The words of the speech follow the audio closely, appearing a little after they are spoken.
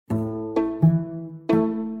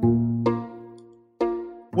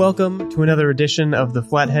Welcome to another edition of the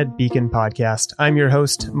Flathead Beacon Podcast. I'm your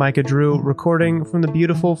host, Micah Drew, recording from the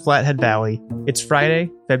beautiful Flathead Valley. It's Friday,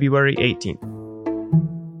 February 18th.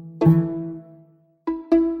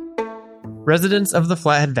 Residents of the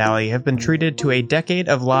Flathead Valley have been treated to a decade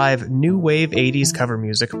of live new wave 80s cover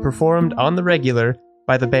music performed on the regular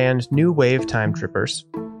by the band New Wave Time Trippers.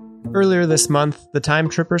 Earlier this month, the Time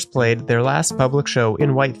Trippers played their last public show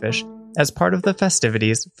in Whitefish as part of the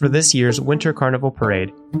festivities for this year's Winter Carnival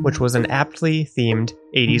Parade, which was an aptly themed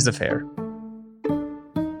 80s affair.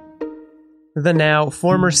 The now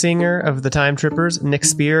former singer of the Time Trippers, Nick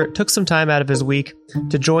Spear, took some time out of his week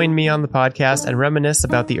to join me on the podcast and reminisce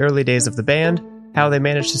about the early days of the band, how they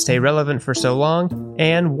managed to stay relevant for so long,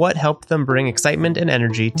 and what helped them bring excitement and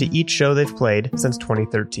energy to each show they've played since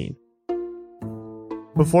 2013.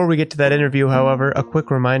 Before we get to that interview, however, a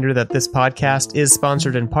quick reminder that this podcast is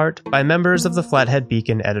sponsored in part by members of the Flathead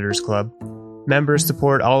Beacon Editors Club. Members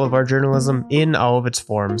support all of our journalism in all of its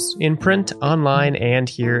forms, in print, online, and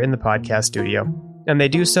here in the podcast studio. And they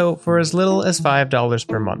do so for as little as $5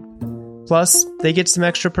 per month. Plus, they get some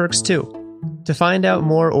extra perks too. To find out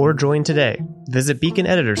more or join today, visit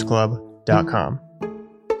beaconeditorsclub.com.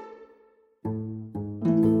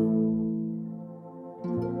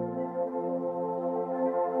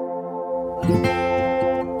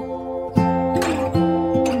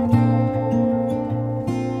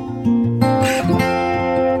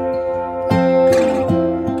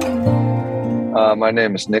 My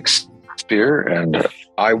name is Nick Spear, and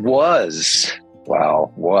I was the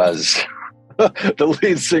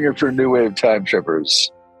lead singer for New Wave Time Trippers,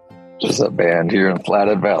 which is a band here in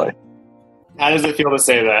Flathead Valley. How does it feel to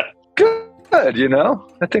say that? Good, you know.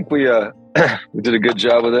 I think we we did a good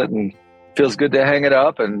job with it, and feels good to hang it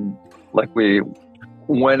up, and like we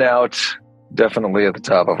went out definitely at the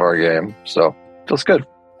top of our game, so feels good.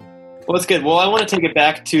 Well, it's good. Well, I want to take it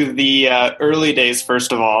back to the early days,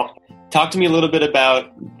 first of all. Talk to me a little bit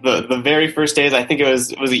about the very first days. I think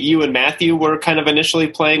was it you and Matthew were kind of initially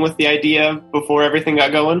playing with the idea before everything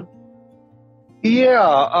got going?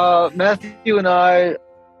 Yeah, Matthew and I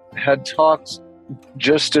had talked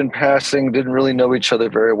just in passing, didn't really know each other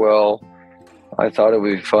very well. I thought it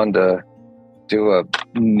would be fun to do a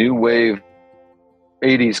new wave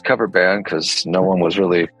 80s cover band because no one was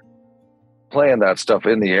really playing that stuff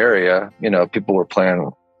in the area. You know, people were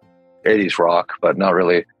playing 80s rock, but not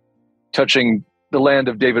really touching the land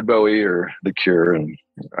of David Bowie or The Cure. And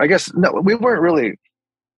I guess, no, we weren't really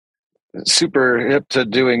super hip to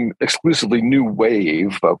doing exclusively new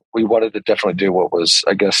wave, but we wanted to definitely do what was,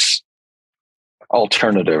 I guess,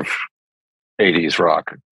 alternative 80s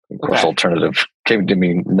rock. Of course, alternative came to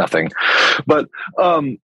mean nothing. But,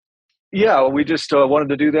 yeah, we just wanted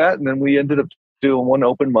to do that. And then we ended up doing one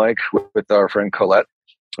open mic with our friend Colette.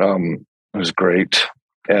 It was great.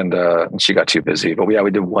 And she got too busy. But we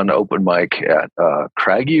did one open mic at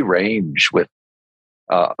Craggy Range with,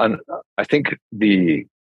 I think the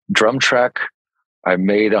drum track I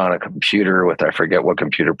made on a computer with, I forget what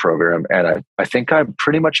computer program. And I think I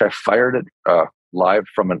fired it live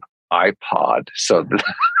from an iPod. So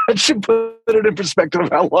that should put it in perspective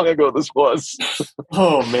of how long ago this was.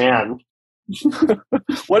 Oh, man.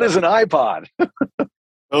 What is an iPod?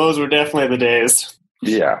 Those were definitely the days.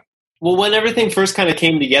 Yeah. Well, when everything first kind of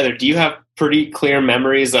came together, do you have pretty clear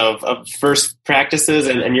memories of first practices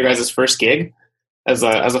and your guys' first gig as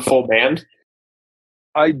a full band?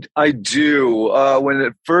 I do.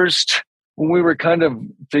 When we were kind of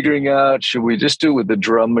figuring out, should we just do it with the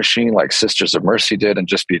drum machine like Sisters of Mercy did and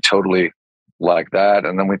just be totally like that?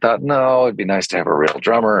 And then we thought, no, it'd be nice to have a real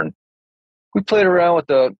drummer. And we played around with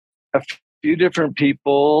a few different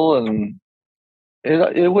people, and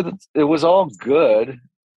it was all good.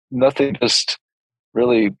 Nothing just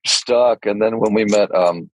really stuck. And then when we met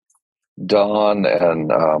Don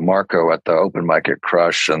and Marco at the open mic at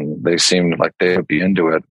Crush, and they seemed like they would be into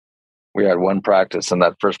it, we had one practice, and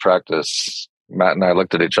that first practice, Matt and I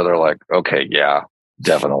looked at each other like, okay, yeah,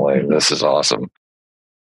 definitely. This is awesome.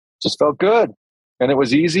 Just felt good. And it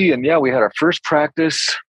was easy. And yeah, we had our first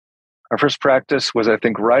practice. Our first practice was, I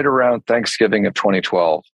think, right around Thanksgiving of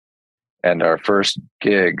 2012. And our first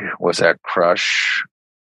gig was at Crush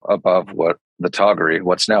above the Toggery,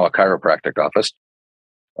 what's now a chiropractic office,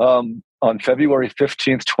 on February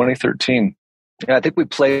 15th, 2013. And I think we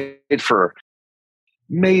played for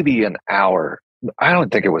maybe an hour. I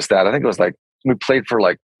don't think it was that. I think it was like, we played for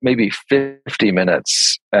like maybe 50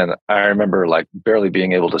 minutes. And I remember like barely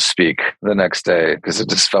being able to speak the next day because it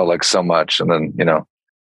just felt like so much. And then,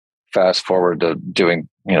 fast forward to doing,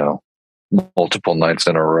 multiple nights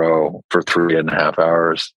in a row for 3.5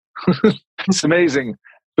 hours. It's amazing.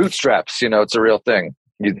 Bootstraps, it's a real thing.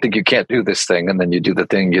 you think you can't do this thing, and then you do the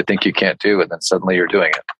thing you think you can't do, and then suddenly you're doing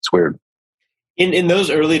it. It's weird. In those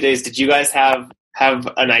early days, did you guys have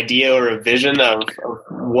an idea or a vision of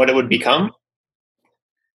what it would become?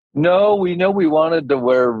 No, we know we wanted to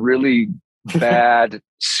wear really bad,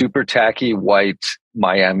 super tacky white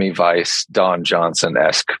Miami Vice Don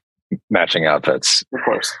Johnson-esque matching outfits. Of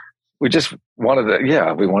course. We just wanted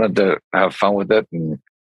we wanted to have fun with it.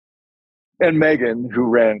 And Megan, who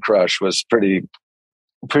ran Crush, was pretty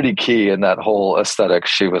key in that whole aesthetic.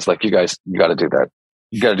 She was like, you guys, you got to do that.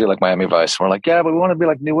 You got to do like Miami Vice. And we're like, yeah, but we want to be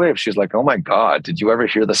like New Wave. She's like, oh my God, did you ever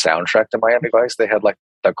hear the soundtrack to Miami Vice? They had like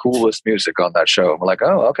the coolest music on that show. And we're like,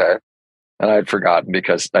 oh, okay. And I'd forgotten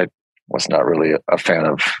because I was not really a fan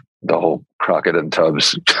of the whole Crockett and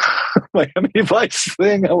Tubbs Miami Vice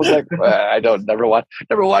thing. I was like, never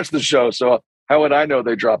watched the show. So how would I know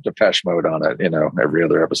they dropped Depeche Mode on it, every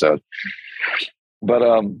other episode? But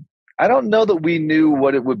I don't know that we knew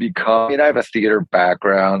what it would become. I mean, I have a theater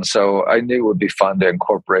background, so I knew it would be fun to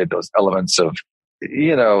incorporate those elements of,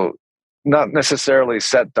 not necessarily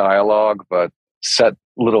set dialogue, but set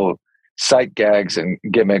little sight gags and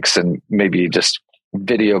gimmicks and maybe just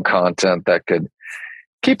video content that could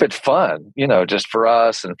keep it fun, just for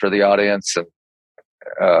us and for the audience. And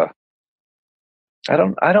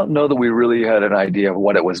I don't know that we really had an idea of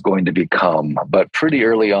what it was going to become, but pretty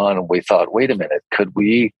early on we thought, wait a minute,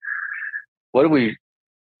 what if we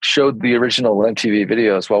showed the original MTV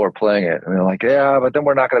videos while we're playing it? And they're like, yeah, but then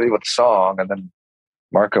we're not going to be with the song. And then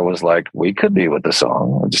Marco was like, we could be with the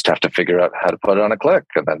song. We just have to figure out how to put it on a click.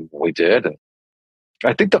 And then we did. And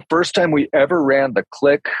I think the first time we ever ran the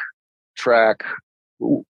click track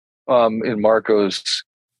in Marco's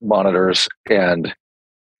monitors and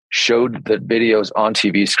showed the videos on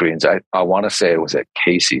TV screens, I want to say it was at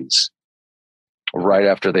Casey's right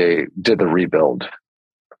after they did the rebuild,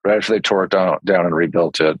 right after they tore it down and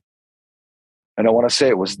rebuilt it. And I want to say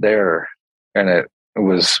it was there, and it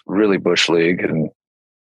was really Bush League, and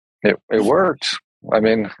it worked. I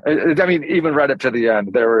mean, even right up to the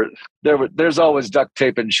end, there's always duct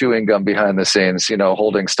tape and chewing gum behind the scenes,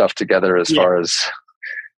 holding stuff together as far as,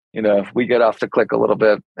 if we get off the click a little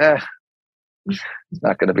bit, it's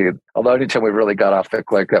not going to be, although anytime we really got off the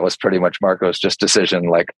click, that was pretty much Marco's just decision.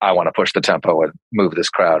 Like, I want to push the tempo and move this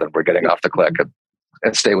crowd, and we're getting off the click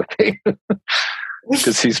and stay with me.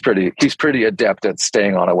 Because he's pretty adept at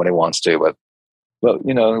staying on it when he wants to, but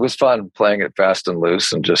it was fun playing it fast and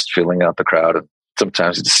loose and just feeling out the crowd. And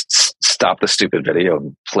sometimes you just stop the stupid video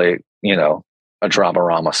and play, a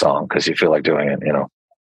Dramarama song because you feel like doing it,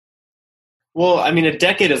 Well, I mean, a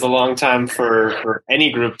decade is a long time for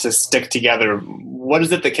any group to stick together. What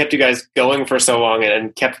is it that kept you guys going for so long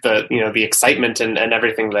and kept the excitement and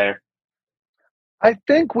everything there? I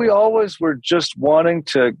think we always were just wanting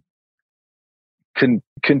to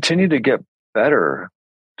continue to get better.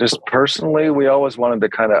 Just personally, we always wanted to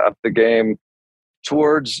kind of up the game.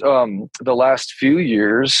 Towards the last few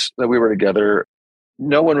years that we were together,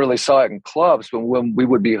 no one really saw it in clubs, but when we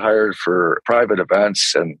would be hired for private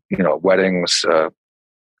events and, weddings,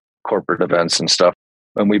 corporate events and stuff,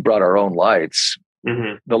 when we brought our own lights,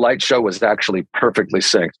 the light show was actually perfectly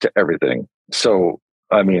synced to everything. So,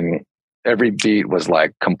 I mean, every beat was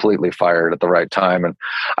like completely fired at the right time. And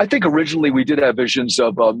I think originally we did have visions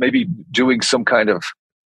of maybe doing some kind of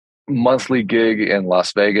monthly gig in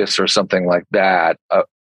Las Vegas or something like that,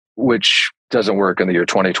 which doesn't work in the year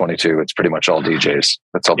 2022. It's pretty much all DJs.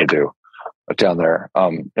 That's all they do down there.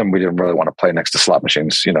 And we didn't really want to play next to slot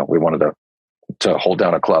machines. We wanted to hold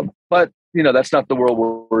down a club, but that's not the world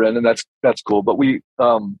we're in, and that's cool. But we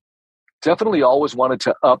definitely always wanted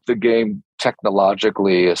to up the game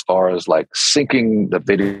technologically as far as like syncing the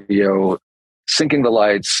video, syncing the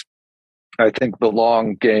lights. I think the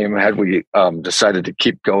long game, had we decided to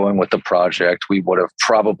keep going with the project, we would have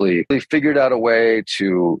probably figured out a way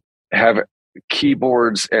to have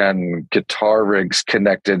keyboards and guitar rigs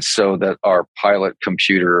connected so that our pilot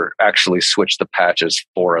computer actually switched the patches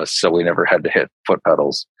for us so we never had to hit foot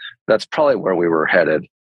pedals. That's probably where we were headed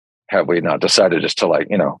had we not decided just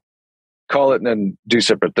to call it and then do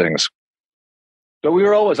separate things. But we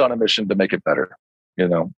were always on a mission to make it better,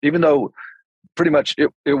 even though pretty much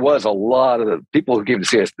it was a lot of the people who came to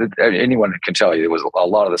see us, anyone can tell you it was a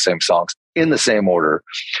lot of the same songs in the same order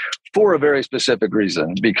for a very specific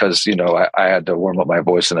reason, because, I had to warm up my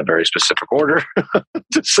voice in a very specific order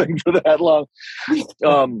to sing for that long.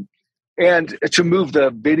 And to move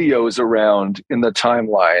the videos around in the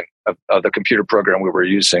timeline of the computer program we were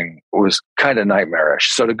using was kind of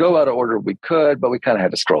nightmarish. So to go out of order, we could, but we kind of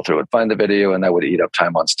had to scroll through it, find the video, and that would eat up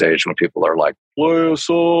time on stage when people are like, play a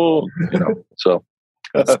song, So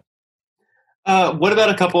What about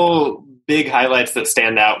a couple big highlights that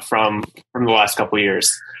stand out from the last couple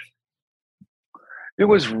years? It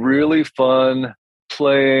was really fun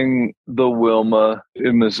playing the Wilma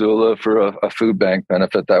in Missoula for a food bank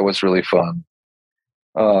benefit. That was really fun.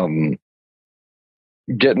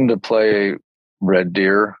 Getting to play Red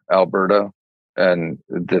Deer, Alberta, and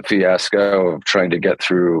the fiasco of trying to get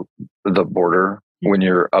through the border when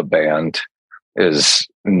you're a band is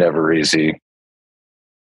never easy.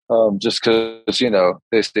 Just because,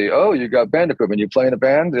 they say, oh, you got band equipment, you play in a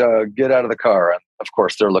band, get out of the car. And of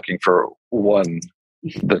course, they're looking for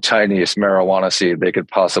the tiniest marijuana seed they could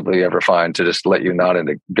possibly ever find to just let you not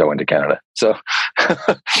go into Canada. So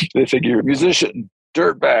they think you're a musician,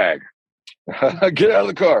 dirtbag, get out of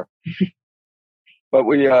the car. But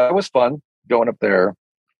it was fun going up there.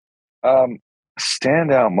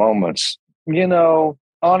 Standout moments,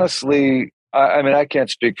 honestly, I can't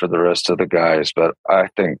speak for the rest of the guys, but I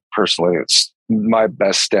think personally, it's my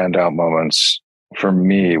best standout moments for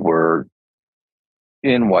me were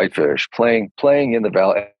in Whitefish, playing in the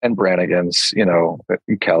Valley and Brannigan's, in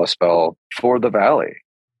Kalispell for the Valley.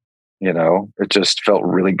 It just felt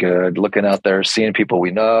really good looking out there, seeing people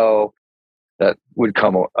we know that would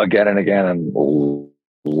come again and again and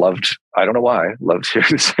loved, I don't know why, loved hearing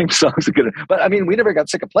the same songs again. But we never got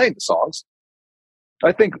sick of playing the songs.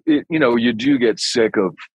 I think, you do get sick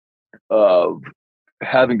of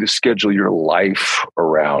having to schedule your life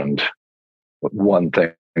around one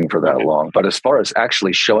thing for that long. But as far as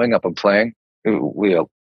actually showing up and playing, we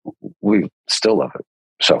still love it.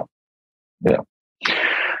 So, yeah.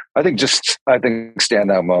 I think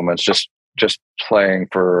standout moments, just playing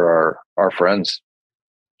for our friends,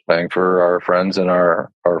 playing for our friends and our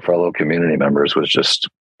fellow community members was just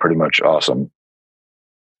pretty much awesome.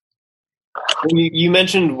 You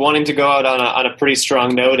mentioned wanting to go out on a pretty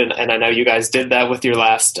strong note, and I know you guys did that with your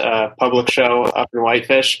last public show up in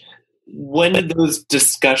Whitefish. When did those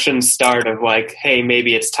discussions start of like, hey,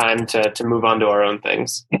 maybe it's time to move on to our own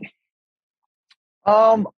things?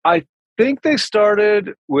 I think they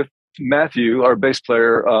started with Matthew, our bass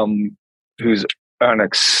player, who's an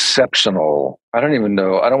exceptional, I don't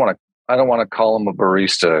want to call him a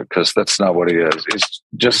barista because that's not what he is. He's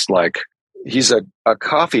just like, he's a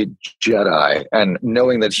coffee Jedi, and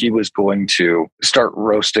knowing that he was going to start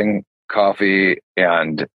roasting coffee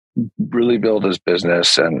and really build his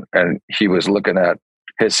business, and he was looking at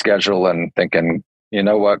his schedule and thinking, you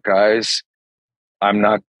know what, guys,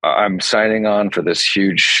 I'm signing on for this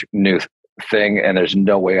huge new thing, and there's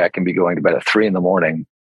no way I can be going to bed at 3 a.m.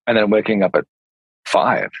 and then waking up at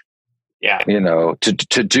 5. Yeah.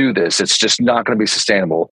 To do this, it's just not going to be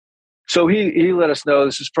sustainable. So he let us know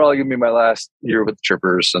this is probably going to be my last year with the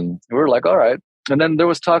Trippers. And we were like, all right. And then there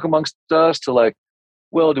was talk amongst us to like,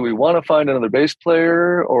 well, do we want to find another bass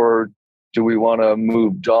player, or do we want to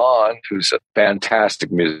move Don, who's a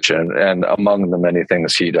fantastic musician, and among the many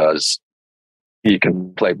things he does, he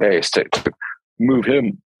can play bass, to move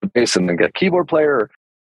him to bass and then get a keyboard player.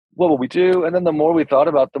 What will we do? And then the more we thought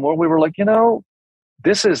about it, the more we were like,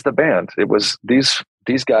 this is the band. It was these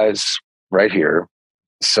guys right here.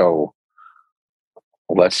 So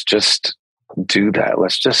let's just do that.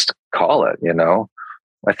 Let's just call it,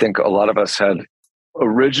 I think a lot of us had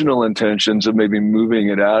original intentions of maybe moving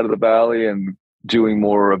it out of the Valley and doing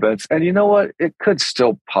more events. And you know what? It could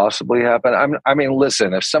still possibly happen.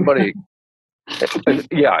 Listen, if somebody,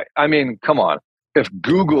 come on. If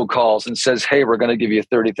Google calls and says, hey, we're going to give you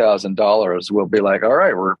 $30,000, we'll be like, all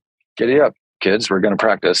right, we're giddy up, kids. We're going to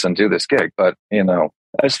practice and do this gig. But,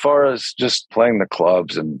 as far as just playing the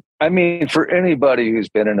clubs, and for anybody who's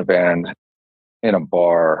been in a band in a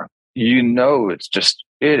bar, it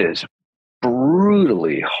is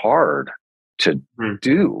brutally hard to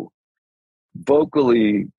do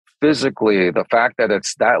vocally, physically, the fact that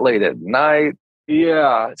it's that late at night.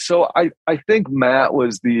 Yeah. So I think Matt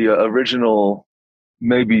was the original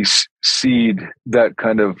maybe seed that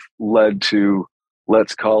kind of led to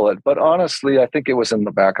let's call it. But honestly, I think it was in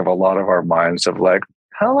the back of a lot of our minds of like,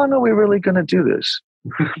 how long are we really going to do this?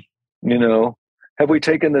 Have we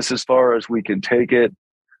taken this as far as we can take it?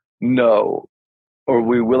 No. Are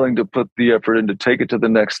we willing to put the effort in to take it to the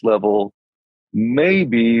next level?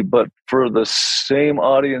 Maybe, but for the same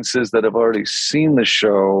audiences that have already seen the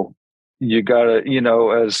show, you gotta,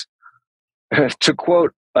 as to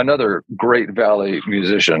quote another great Valley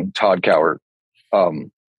musician, Todd Cowart,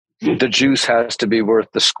 the juice has to be worth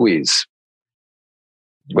the squeeze,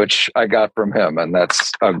 which I got from him. And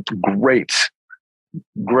that's a great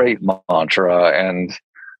mantra. And I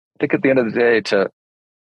think at the end of the day, to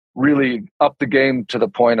really up the game to the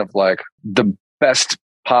point of like the best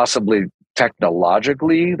possibly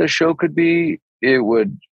technologically the show could be,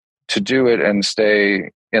 to do it and stay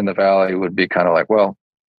in the Valley would be kind of like, well,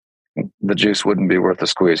 the juice wouldn't be worth the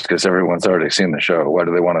squeeze because everyone's already seen the show. Why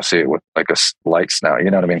do they want to see it with like lights now? You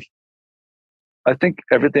know what I mean? I think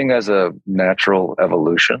everything has a natural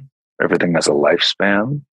evolution. Everything has a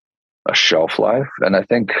lifespan, a shelf life. And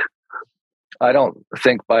I don't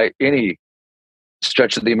think by any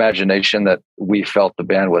stretch of the imagination that we felt the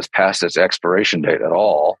band was past its expiration date at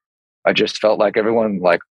all. I just felt like everyone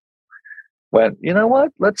like went, you know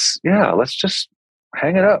what? Let's just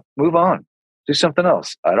hang it up, move on, do something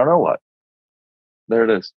else. I don't know what. There it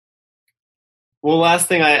is. Well, last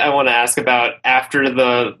thing I want to ask about after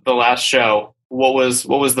the last show, what was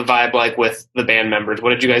the vibe like with the band members?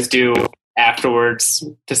 What did you guys do afterwards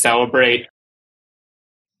to celebrate?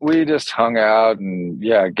 We just hung out and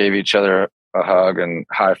gave each other a hug and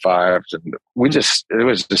high fived, and it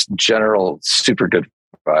was just general super good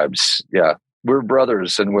vibes. Yeah, we're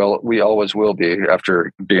brothers, and we always will be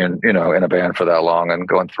after being in a band for that long and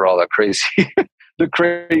going through all that crazy the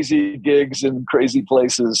crazy gigs and crazy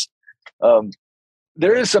places.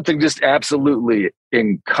 There is something just absolutely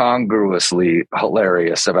incongruously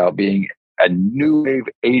hilarious about being a new wave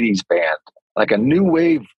 80s band, like a new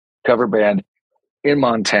wave cover band in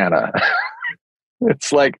Montana. It's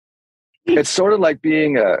sort of like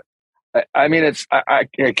being I'm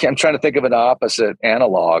trying to think of an opposite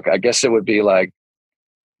analog. I guess it would be like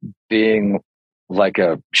being like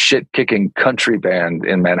a shit-kicking country band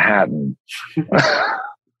in Manhattan.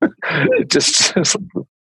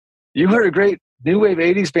 You heard a great new wave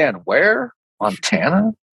 80s band. Where?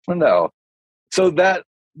 Montana? No. So that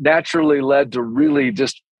naturally led to really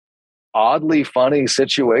just oddly funny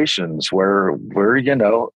situations where we're,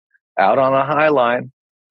 out on a high line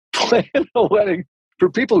playing a wedding for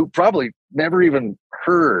people who probably never even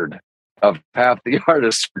heard of half the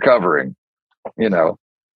artists covering,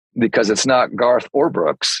 because it's not Garth or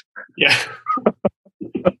Brooks. Yeah.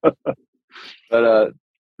 But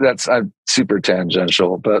I'm super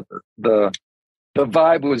tangential, but the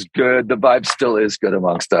vibe was good. The vibe still is good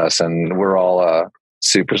amongst us, and we're all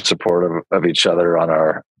super supportive of each other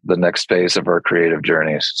on the next phase of our creative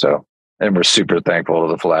journeys. So, and we're super thankful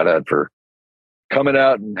to the Flathead for coming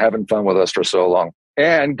out and having fun with us for so long.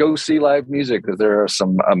 And go see live music, because there are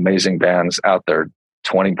some amazing bands out there.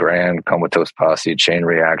 20 Grand, Comatose Posse, Chain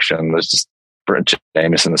Reaction. There's just Brent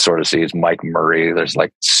Jameson, The Sort of Seeds, Mike Murray. There's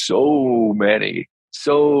like so many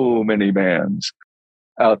bands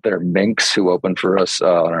out there. Minx, who opened for us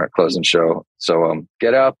on our closing show. So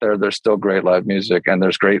get out there. There's still great live music, and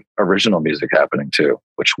there's great original music happening too,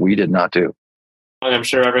 which we did not do. And I'm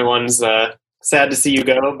sure everyone's sad to see you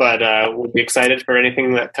go, but we'll be excited for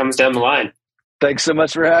anything that comes down the line. Thanks so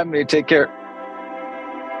much for having me. Take care.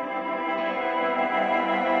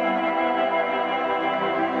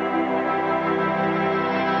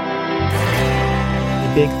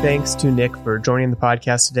 Big thanks to Nick for joining the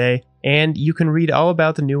podcast today, and you can read all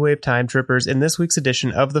about the New Wave Time Trippers in this week's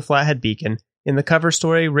edition of the Flathead Beacon in the cover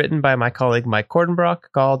story written by my colleague Mike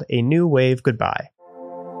Cordenbrock called A New Wave Goodbye.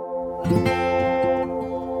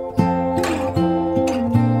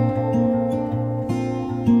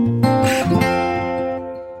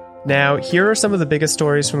 Now, here are some of the biggest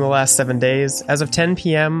stories from the last 7 days as of 10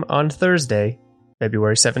 p.m. on Thursday,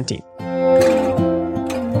 February 17th.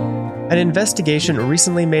 An investigation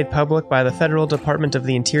recently made public by the Federal Department of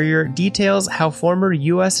the Interior details how former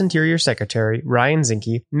U.S. Interior Secretary Ryan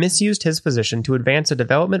Zinke misused his position to advance a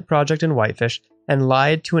development project in Whitefish and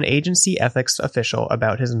lied to an agency ethics official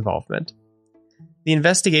about his involvement. The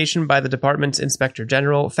investigation by the department's Inspector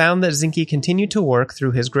General found that Zinke continued to work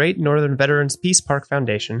through his Great Northern Veterans Peace Park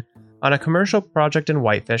Foundation on a commercial project in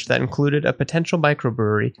Whitefish that included a potential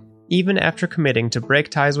microbrewery, even after committing to break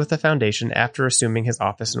ties with the foundation after assuming his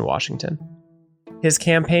office in Washington. His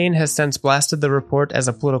campaign has since blasted the report as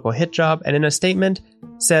a political hit job, and in a statement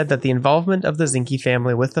said that the involvement of the Zinke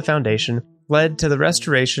family with the foundation led to the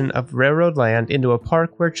restoration of railroad land into a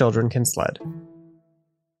park where children can sled.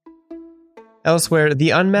 Elsewhere,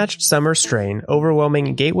 the unmatched summer strain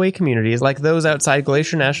overwhelming gateway communities like those outside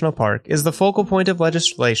Glacier National Park is the focal point of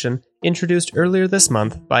legislation introduced earlier this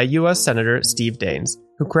month by U.S. Senator Steve Daines,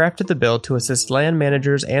 who crafted the bill to assist land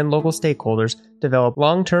managers and local stakeholders develop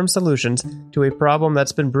long-term solutions to a problem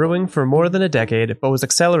that's been brewing for more than a decade but was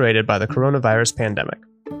accelerated by the coronavirus pandemic.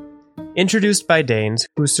 Introduced by Daines,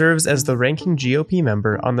 who serves as the ranking GOP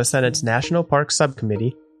member on the Senate's National Park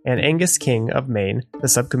Subcommittee, and Angus King of Maine, the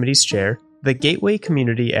subcommittee's chair, the Gateway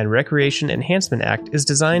Community and Recreation Enhancement Act is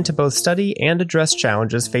designed to both study and address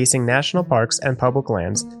challenges facing national parks and public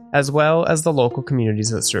lands, as well as the local communities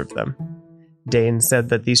that serve them. Dane said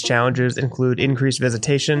that these challenges include increased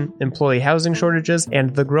visitation, employee housing shortages,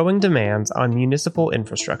 and the growing demands on municipal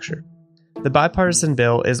infrastructure. The bipartisan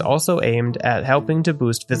bill is also aimed at helping to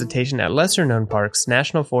boost visitation at lesser-known parks,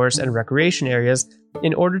 national forests, and recreation areas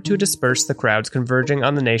in order to disperse the crowds converging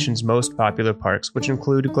on the nation's most popular parks, which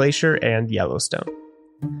include Glacier and Yellowstone.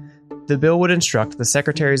 The bill would instruct the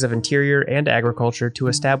Secretaries of Interior and Agriculture to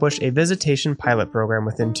establish a visitation pilot program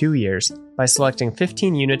within 2 years by selecting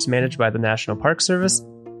 15 units managed by the National Park Service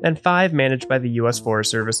and 5 managed by the U.S. Forest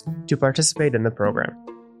Service to participate in the program.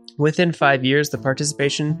 Within 5 years, the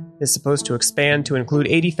participation is supposed to expand to include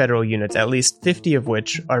 80 federal units, at least 50 of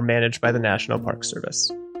which are managed by the National Park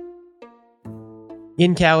Service.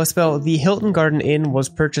 In Kalispell, the Hilton Garden Inn was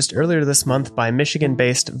purchased earlier this month by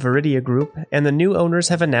Michigan-based Viridia Group, and the new owners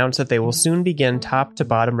have announced that they will soon begin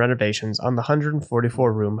top-to-bottom renovations on the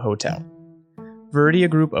 144-room hotel. Viridia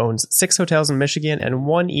Group owns 6 hotels in Michigan and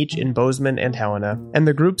 1 each in Bozeman and Helena, and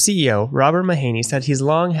the group CEO, Robert Mahaney, said he's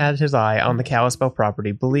long had his eye on the Kalispell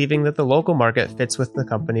property, believing that the local market fits with the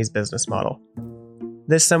company's business model.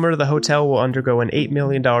 This summer, the hotel will undergo an $8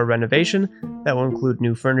 million renovation that will include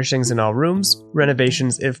new furnishings in all rooms,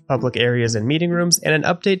 renovations of public areas and meeting rooms, and an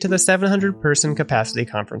update to the 700-person capacity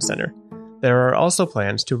conference center. There are also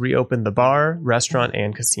plans to reopen the bar, restaurant,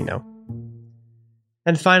 and casino.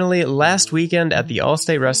 And finally, last weekend at the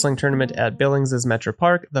All-State Wrestling Tournament at Billings' Metro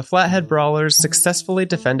Park, the Flathead Brawlers successfully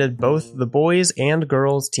defended both the boys and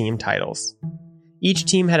girls team titles. Each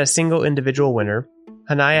team had a single individual winner,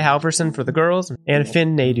 Hanaya Halverson for the girls, and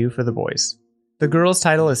Finn Naidu for the boys. The girls'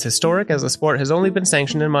 title is historic as the sport has only been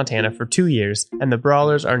sanctioned in Montana for 2 years, and the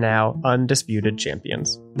Brawlers are now undisputed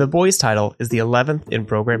champions. The boys' title is the 11th in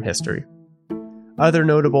program history. Other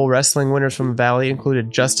notable wrestling winners from the Valley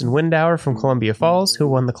included Justin Windauer from Columbia Falls, who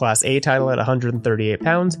won the Class A title at 138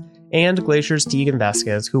 pounds, and Glacier's Tegan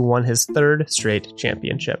Vasquez, who won his 3rd straight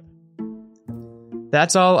championship.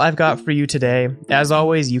 That's all I've got for you today. As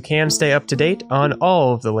always, you can stay up to date on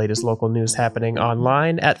all of the latest local news happening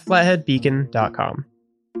online at flatheadbeacon.com.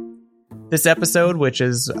 This episode, which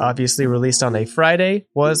is obviously released on a Friday,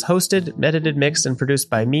 was hosted, edited, mixed, and produced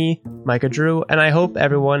by me, Micah Drew, and I hope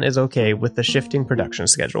everyone is okay with the shifting production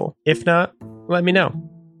schedule. If not, let me know.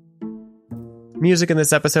 Music in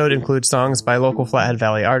this episode includes songs by local Flathead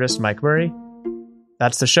Valley artist Mike Murray.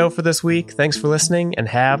 That's the show for this week. Thanks for listening, and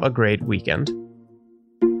have a great weekend.